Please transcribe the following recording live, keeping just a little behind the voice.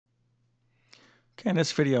Okay, in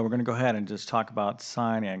this video, we're going to go ahead and just talk about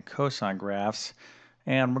sine and cosine graphs.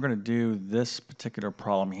 And we're going to do this particular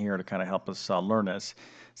problem here to kind of help us learn this.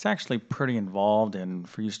 It's actually pretty involved, and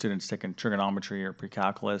for you students taking trigonometry or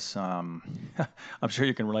pre-calculus, I'm sure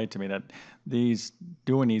you can relate to me that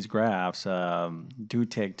doing these graphs do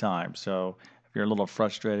take time. So if you're a little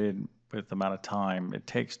frustrated with the amount of time it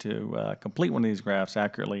takes to complete one of these graphs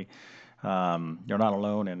accurately, you're not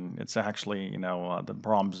alone, and it's actually, the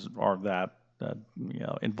problems are that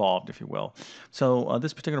involved, if you will. So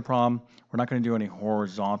this particular problem, we're not going to do any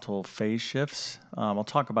horizontal phase shifts. I'll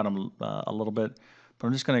talk about them a little bit, but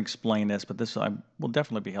I'm just going to explain this. But this will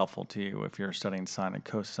definitely be helpful to you if you're studying sine and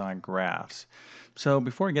cosine graphs. So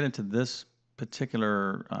before we get into this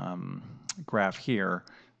particular graph here,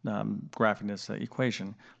 graphing this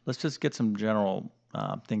equation, let's just get some general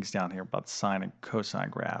things down here about sine and cosine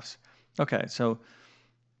graphs. Okay, so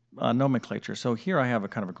nomenclature. So here I have a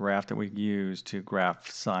kind of a graph that we use to graph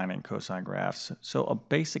sine and cosine graphs. So a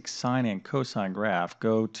basic sine and cosine graph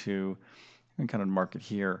go to, and kind of mark it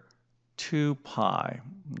here, 2 pi,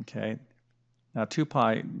 okay? Now 2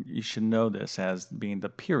 pi, you should know this as being the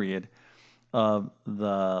period of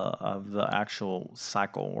the actual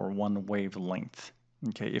cycle, or one wavelength,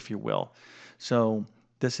 okay, if you will. So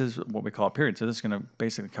this is what we call a period. So this is going to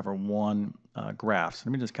basically cover one graph. So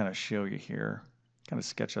let me just kind of show you here, kind of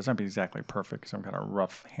sketch this. It's not be exactly perfect because I'm kind of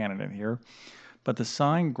rough-handed in here. But the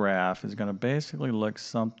sine graph is going to basically look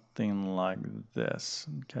something like this,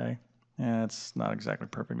 okay? And it's not exactly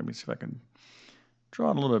perfect. Let me see if I can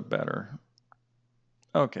draw it a little bit better.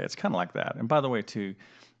 Okay, it's kind of like that. And by the way, too,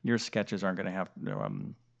 your sketches aren't going to have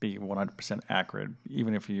to be 100% accurate.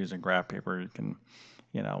 Even if you're using graph paper, you can,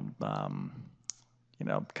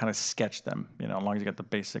 kind of sketch them, as long as you get the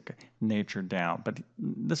basic nature down. But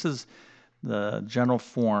this is the general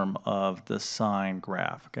form of the sine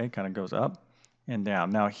graph, okay? Kind of goes up and down.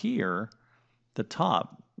 Now here, the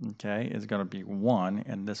top, okay, is going to be 1,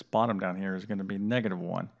 and this bottom down here is going to be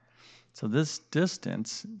 -1. So this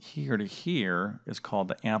distance here to here is called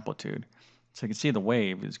the amplitude. So you can see the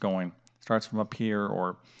wave is starts from up here,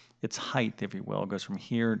 or its height, if you will, goes from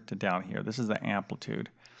here to down here. This is the amplitude.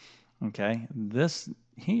 Okay, this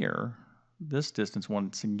distance,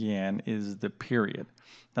 once again, is the period.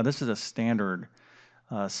 Now this is a standard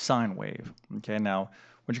sine wave. Okay, now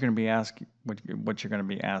what you're going to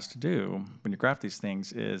be asked to do when you graph these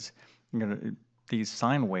things is these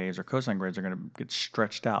sine waves or cosine waves are going to get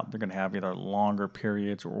stretched out. They're going to have either longer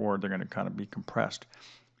periods, or they're going to kind of be compressed.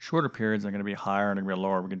 Shorter periods are going to be higher and they're going to be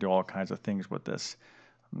lower. We can do all kinds of things with this.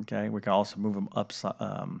 Okay, we can also move them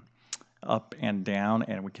up and down,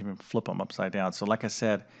 and we can even flip them upside down. So like I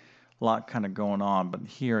said, a lot kind of going on, but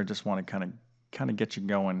here I just want to kind of get you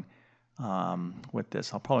going with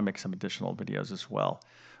this. I'll probably make some additional videos as well.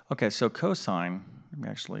 Okay, so cosine, let me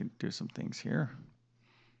actually do some things here.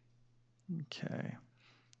 Okay,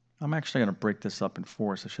 I'm actually going to break this up in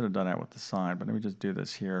force. I should have done that with the sine, but let me just do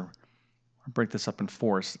this here. I'll break this up in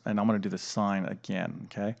force, and I'm going to do the sine again,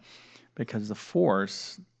 okay? Because the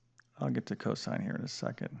force, I'll get to cosine here in a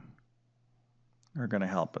second, are going to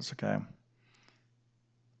help us, okay?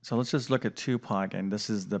 So let's just look at 2 pi again. This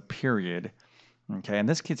is the period, okay? And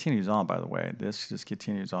this continues on, by the way. This just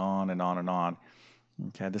continues on and on and on.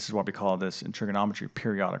 Okay, this is what we call this in trigonometry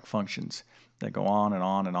periodic functions. They go on and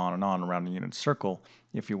on and on and on around the unit circle,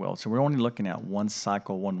 if you will. So we're only looking at one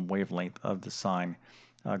cycle, one wavelength of the sine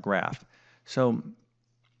graph. So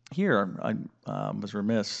here, I was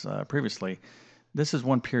remiss previously. This is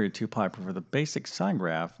one period, 2 pi. For the basic sine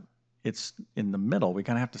graph, it's in the middle. We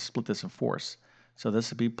kind of have to split this in force. So this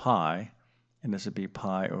would be pi, and this would be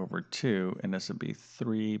pi over 2, and this would be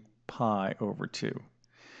 3 pi over 2.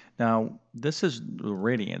 Now, this is the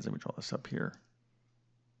radians. Let me draw this up here.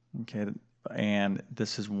 Okay, and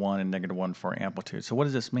this is 1 and -1 for amplitude. So what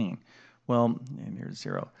does this mean? Well, and here's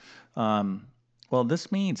 0. Well,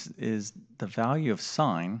 this means is the value of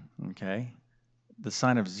sine, okay, the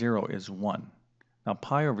sine of 0 is 1. Now,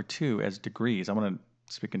 pi over 2 as degrees, I'm going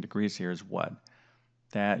to speak in degrees here, is what?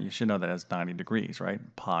 That, you should know that as 90 degrees, right?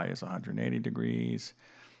 Pi is 180 degrees.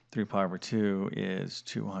 3 pi over 2 is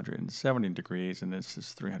 270 degrees, and this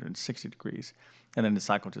is 360 degrees. And then the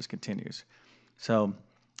cycle just continues. So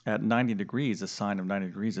at 90 degrees, the sine of 90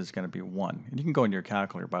 degrees is going to be 1. And you can go into your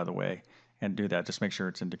calculator, by the way, and do that. Just make sure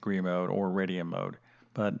it's in degree mode or radian mode.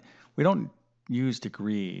 But we don't use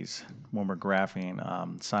degrees when we're graphing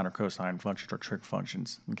sine or cosine functions or trig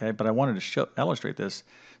functions. Okay, but I wanted to illustrate this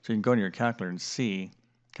so you can go into your calculator and see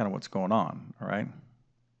kind of what's going on. All right,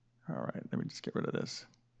 let me just get rid of this.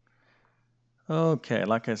 Okay,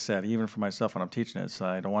 like I said, even for myself when I'm teaching this,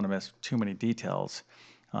 I don't want to miss too many details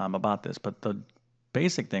about this, but the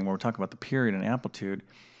basic thing when we're talking about the period and amplitude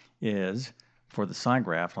is for the sine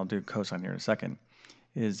graph, and I'll do cosine here in a second,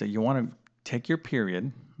 is that you want to take your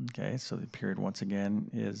period, okay, so the period once again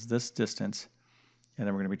is this distance, and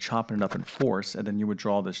then we're going to be chopping it up in force, and then you would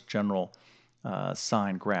draw this general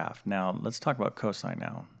sine graph. Now, let's talk about cosine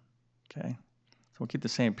now, okay? So we'll keep the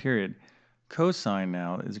same period. Cosine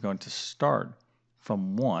now is going to start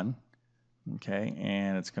from 1, okay,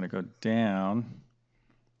 and it's going to go down,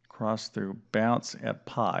 cross through, bounce at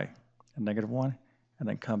pi, at -1, and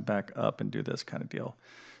then come back up and do this kind of deal.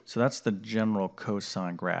 So that's the general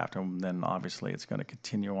cosine graph, and then obviously it's going to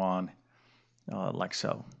continue on like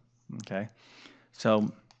so, okay?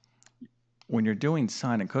 So when you're doing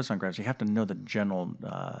sine and cosine graphs, you have to know the general,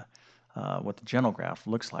 what the general graph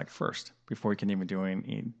looks like first before you can even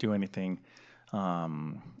do anything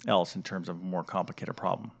else in terms of a more complicated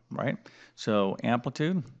problem, right? So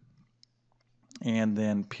amplitude, and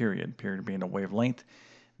then period being a wavelength.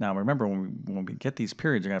 Now remember, when we get these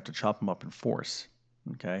periods, you're going to have to chop them up in force,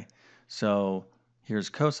 okay? So here's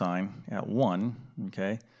cosine at 1,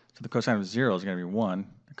 okay? So the cosine of 0 is going to be 1.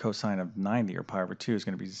 The cosine of 90, or pi over 2, is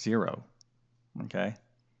going to be 0, okay?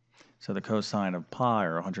 So the cosine of pi,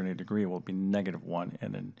 or 180 degree, will be -1,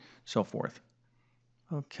 and then so forth.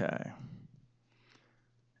 Okay.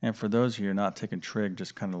 And for those of you not taking trig,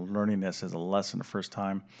 just kind of learning this as a lesson the first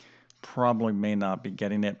time, probably may not be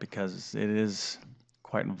getting it because it is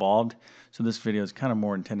quite involved. So this video is kind of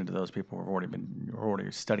more intended to those people who have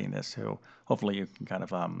already studying this. So hopefully you can kind of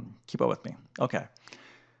keep up with me. Okay,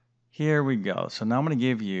 here we go. So now I'm going to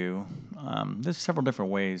give you there's several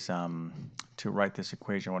different ways to write this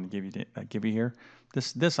equation. I want to give you here.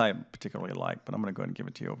 This I particularly like, but I'm going to go ahead and give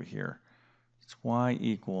it to you over here. It's y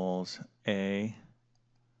equals a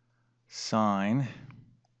sine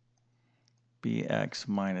bx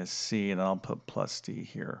minus c, and I'll put plus d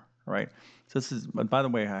here, all right? So this is, by the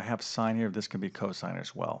way, I have sine here. This can be cosine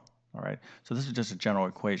as well, all right? So this is just a general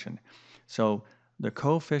equation. So the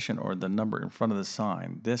coefficient, or the number in front of the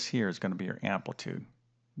sine, this here is going to be your amplitude,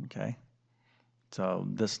 okay? So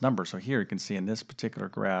this number, so here you can see in this particular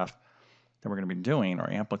graph that we're going to be doing,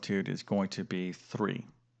 our amplitude is going to be 3,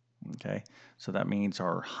 okay? So that means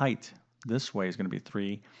our height this way is going to be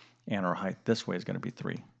 3, and our height this way is going to be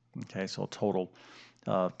 3. Okay, so total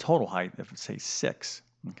height, if it's say 6.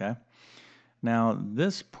 Okay, now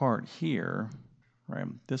this part here, right?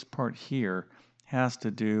 This part here has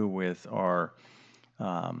to do with our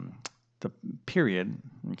the period,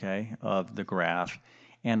 okay, of the graph,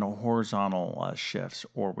 and the horizontal shifts,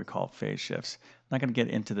 or we call phase shifts. I'm not going to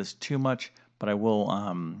get into this too much, but I will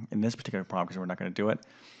in this particular problem because we're not going to do it.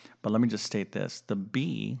 But let me just state this: the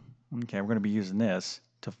b, okay, we're going to be using this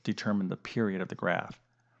to determine the period of the graph.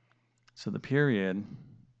 So the period,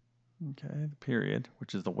 okay, the period,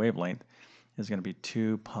 which is the wavelength, is going to be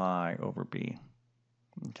 2 pi over b,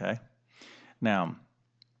 okay? Now,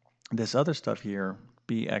 this other stuff here,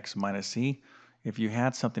 bx minus c, if you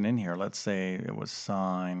had something in here, let's say it was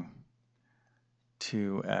sine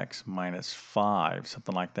 2x minus 5,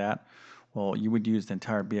 something like that, well, you would use the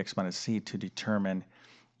entire bx minus c to determine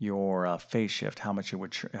your phase shift, how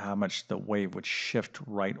much the wave would shift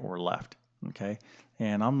right or left, okay?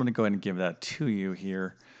 And I'm going to go ahead and give that to you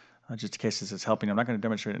here, just in case this is helping. I'm not going to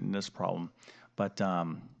demonstrate it in this problem, but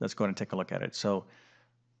let's go ahead and take a look at it. So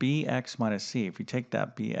bx minus c, if you take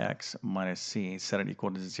that bx minus c, set it equal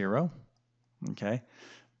to 0, okay?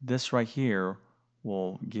 This right here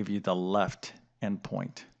will give you the left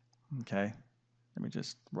endpoint, okay? Let me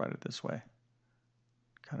just write it this way.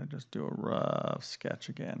 Kind of just do a rough sketch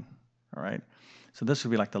again, all right? So this would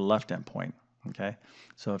be like the left endpoint. Okay,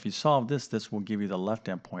 so if you solve this, this will give you the left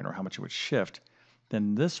endpoint, or how much it would shift.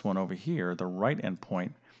 Then this one over here, the right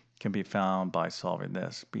endpoint, can be found by solving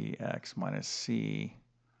this. Bx minus c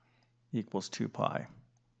equals 2 pi.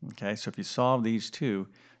 Okay, so if you solve these two,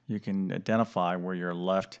 you can identify where your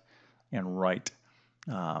left and right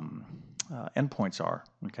endpoints are.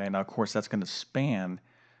 Okay, now of course that's going to span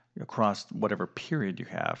across whatever period you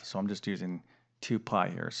have. So I'm just using 2 pi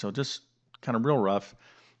here. So just kind of real rough.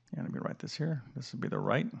 And let me write this here. This would be the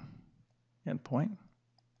right endpoint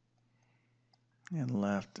and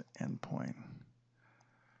left endpoint.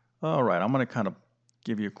 All right, I'm going to kind of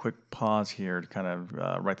give you a quick pause here to kind of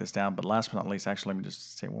write this down. But last but not least, actually, let me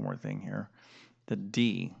just say one more thing here. The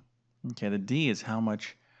D. Okay, the D is how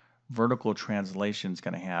much vertical translation is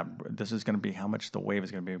going to have. This is going to be how much the wave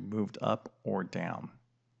is going to be moved up or down.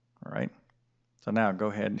 All right. So now go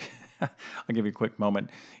ahead. I'll give you a quick moment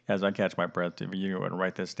as I catch my breath to you and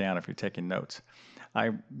write this down if you're taking notes.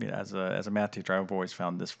 As a math teacher, I've always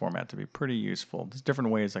found this format to be pretty useful. There's different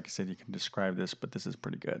ways, like I said, you can describe this, but this is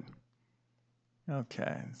pretty good.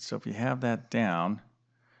 Okay, so if you have that down,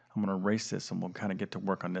 I'm going to erase this and we'll kind of get to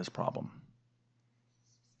work on this problem.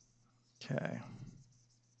 Okay.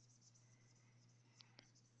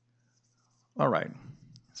 All right.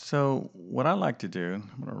 So what I like to do,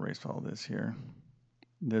 I'm going to erase all this here.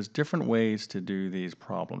 There's different ways to do these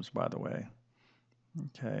problems, by the way.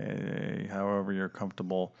 Okay, however you're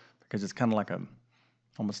comfortable, because it's kind of like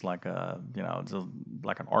almost like it's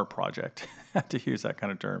like an art project, to use that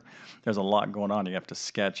kind of term. There's a lot going on. You have to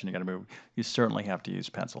sketch and you got to move. You certainly have to use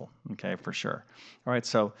pencil, okay, for sure. All right,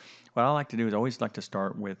 so what I like to do is always like to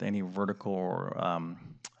start with any vertical or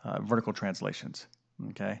vertical translations,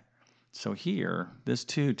 okay? So here, this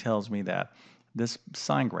 2 tells me that this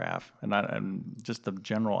sine graph, and just the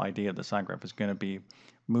general idea of the sine graph is going to be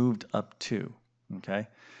moved up 2, okay?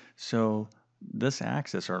 So this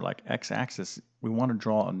axis, or like x-axis, we want to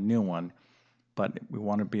draw a new one, but we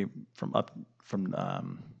want to be from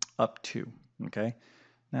up 2, okay?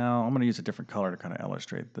 Now, I'm going to use a different color to kind of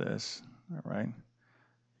illustrate this, all right?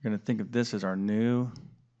 You're going to think of this as our new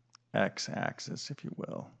x-axis, if you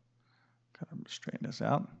will. Kind of straighten this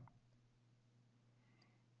out.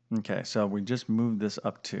 Okay, so we just moved this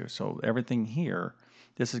up 2. So everything here,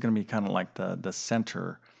 this is going to be kind of like the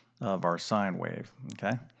center of our sine wave,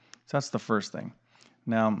 okay? So that's the first thing.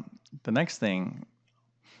 Now, the next thing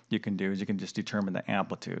you can do is you can just determine the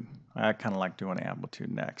amplitude. I kind of like doing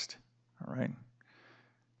amplitude next, all right?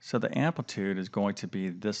 So the amplitude is going to be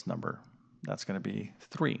this number. That's going to be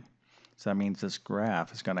 3. So that means this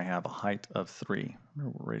graph is going to have a height of 3.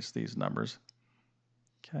 We'll erase these numbers,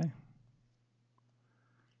 okay?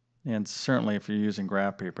 And certainly if you're using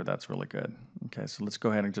graph paper, that's really good. Okay, so let's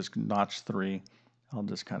go ahead and just notch 3. I'll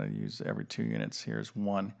just kind of use every 2 units. Here's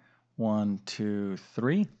 1, 1, 2,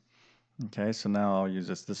 3. Okay, so now I'll use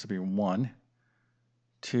this. This will be 1,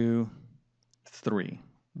 2, 3.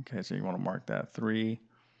 Okay, so you want to mark that 3,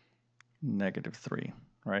 -3.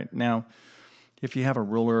 Right now, if you have a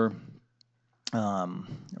ruler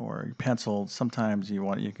or a pencil, sometimes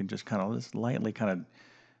you can just kind of just lightly kind of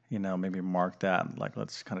maybe mark that, like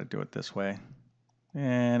let's kind of do it this way.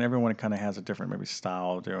 And everyone kind of has a different maybe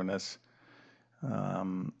style of doing this.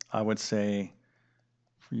 I would say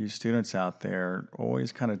for you students out there,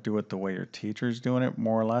 always kind of do it the way your teacher's doing it,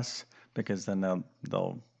 more or less, because then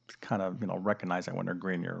they'll kind of recognize that when they're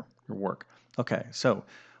grading your work. Okay, so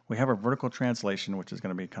we have our vertical translation, which is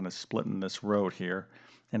going to be kind of splitting this road here,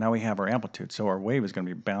 and now we have our amplitude. So our wave is going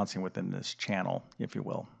to be bouncing within this channel, if you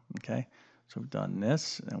will. Okay, so we've done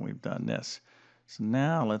this and we've done this. So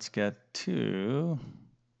now let's get to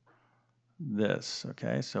this.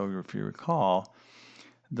 Okay, so if you recall,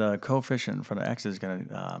 the coefficient for the x is going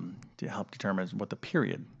to help determine what the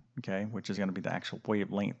period, okay, which is going to be the actual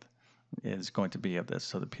wavelength, is going to be of this.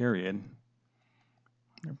 So the period,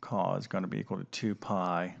 recall, is going to be equal to 2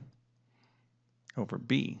 pi over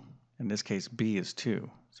b. In this case, b is 2.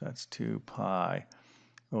 So that's 2 pi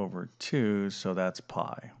over 2, so that's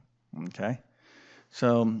pi. Okay?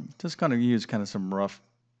 So just going to use kind of some rough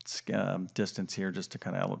distance here just to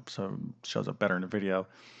kind of so it shows up better in the video.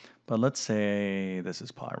 But let's say this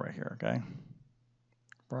is pi right here, okay?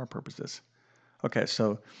 For our purposes. Okay,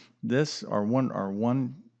 so this, our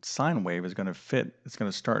one sine wave is going to fit, it's going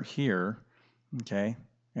to start here, okay,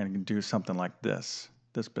 and do something like this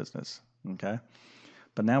business, okay?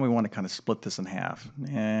 But now we want to kind of split this in half,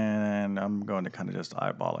 and I'm going to kind of just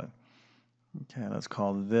eyeball it. Okay, let's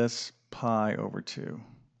call this pi over 2.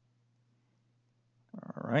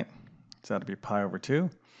 All right, so that'll be pi over 2.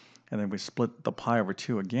 And then we split the pi over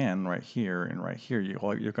 2 again right here, and right here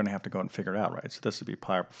you're going to have to go and figure it out, right? So this would be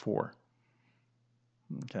pi over 4.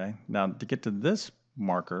 Okay, now to get to this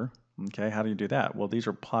marker, okay, how do you do that? Well, these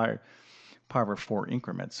are pi over 4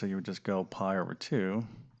 increments, so you would just go pi over 2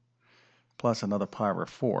 plus another pi over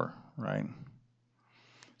 4, right?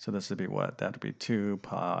 So this would be what? That would be 2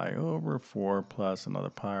 pi over 4 plus another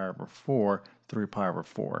pi over 4, 3 pi over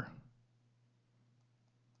 4.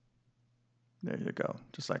 There you go,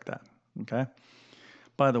 just like that, okay?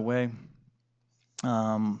 By the way,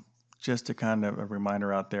 just to kind of a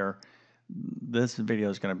reminder out there, this video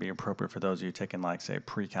is going to be appropriate for those of you taking, like, say,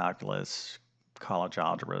 pre-calculus, college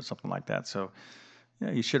algebra, something like that. So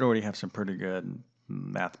yeah, you should already have some pretty good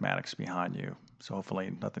mathematics behind you. So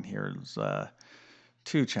hopefully nothing here is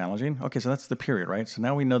too challenging. Okay, so that's the period, right? So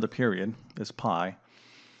now we know the period is pi,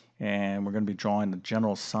 and we're going to be drawing the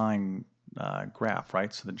general sine graph,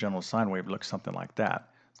 right? So the general sine wave looks something like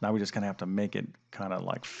that. So now we just kind of have to make it kind of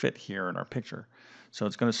like fit here in our picture. So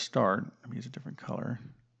it's going to start, let me use a different color.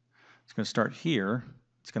 It's going to start here.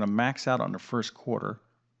 It's going to max out on the first quarter,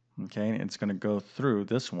 okay? And it's going to go through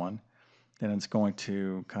this one, and it's going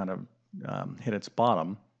to kind of hit its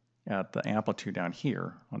bottom at the amplitude down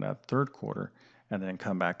here on that third quarter, and then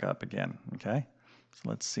come back up again, okay? So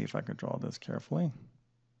let's see if I can draw this carefully.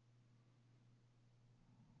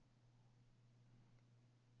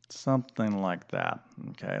 Something like that,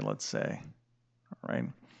 okay, let's say, all right?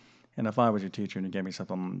 And if I was your teacher and you gave me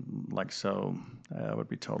something like so, it would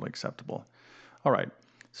be totally acceptable. All right,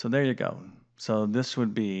 so there you go. So this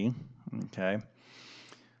would be, okay,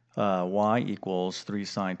 y equals 3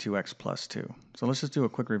 sine 2x plus 2. So let's just do a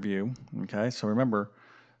quick review, okay? So remember,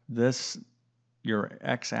 this, your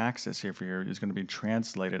x-axis here for here is going to be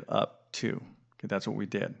translated up 2. Okay, that's what we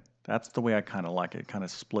did. That's the way I kind of like it. It kind of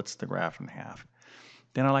splits the graph in half.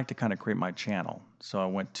 Then I like to kind of create my channel. So I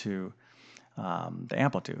went to the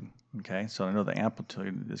amplitude. Okay, so I know the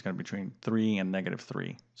amplitude is going to be between 3 and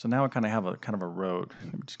 -3. So now I kind of have a road.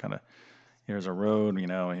 Just kind of, here's a road, you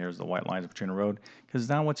know, and here's the white lines between a road. Because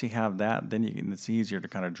now once you have that, then it's easier to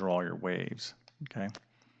kind of draw your waves. Okay.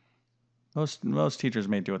 Most teachers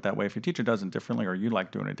may do it that way. If your teacher does it differently or you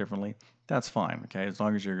like doing it differently, that's fine. Okay, as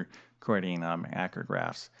long as you're creating accurate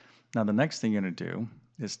graphs. Now the next thing you're going to do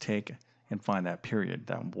is take and find that period,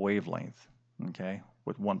 that wavelength. Okay,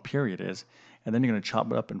 what one period is, and then you're going to chop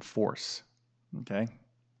it up in force. Okay,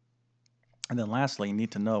 and then lastly, you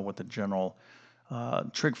need to know what the general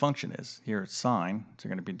trig function is. Here it's sine, so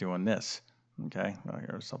you're going to be doing this. Okay, well,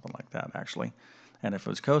 here's something like that actually, and if it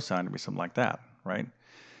was cosine, it'd be something like that, right?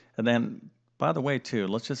 And then, by the way, too,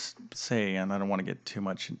 let's just say, and I don't want to get too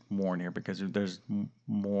much more in here because there's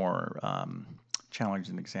more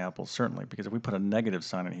challenging examples, certainly, because if we put a negative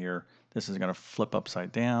sign in here, this is going to flip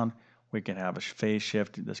upside down. We can have a phase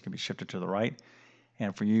shift. This can be shifted to the right.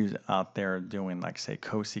 And for you out there doing, like, say,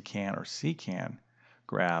 cosecant or secant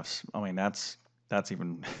graphs, I mean, that's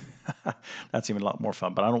even that's even a lot more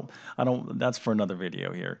fun. But I don't. That's for another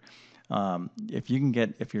video here. If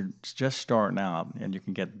you're just starting out and you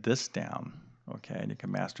can get this down, okay, and you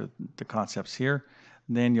can master the concepts here,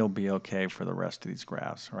 then you'll be okay for the rest of these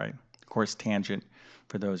graphs, right? Of course, tangent,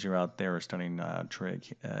 for those who are out there studying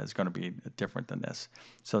trig, is going to be different than this.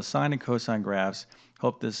 So sine and cosine graphs,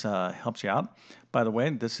 hope this helps you out. By the way,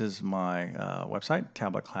 this is my website,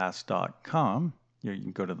 tabletclass.com. You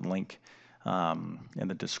can go to the link in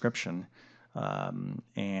the description.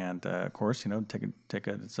 Of course, you know,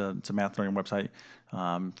 it's a math learning website.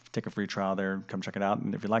 Take a free trial there. Come check it out.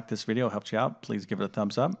 And if you like this video, it helps you out, please give it a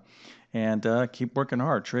thumbs up. And keep working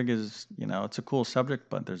hard. Trig is, you know, it's a cool subject,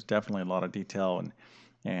 but there's definitely a lot of detail,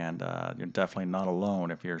 and you're definitely not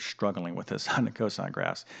alone if you're struggling with this sine and cosine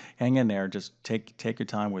graphs. Hang in there. Just take your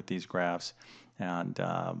time with these graphs and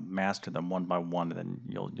master them one by one, and then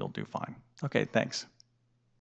you'll do fine. Okay, thanks.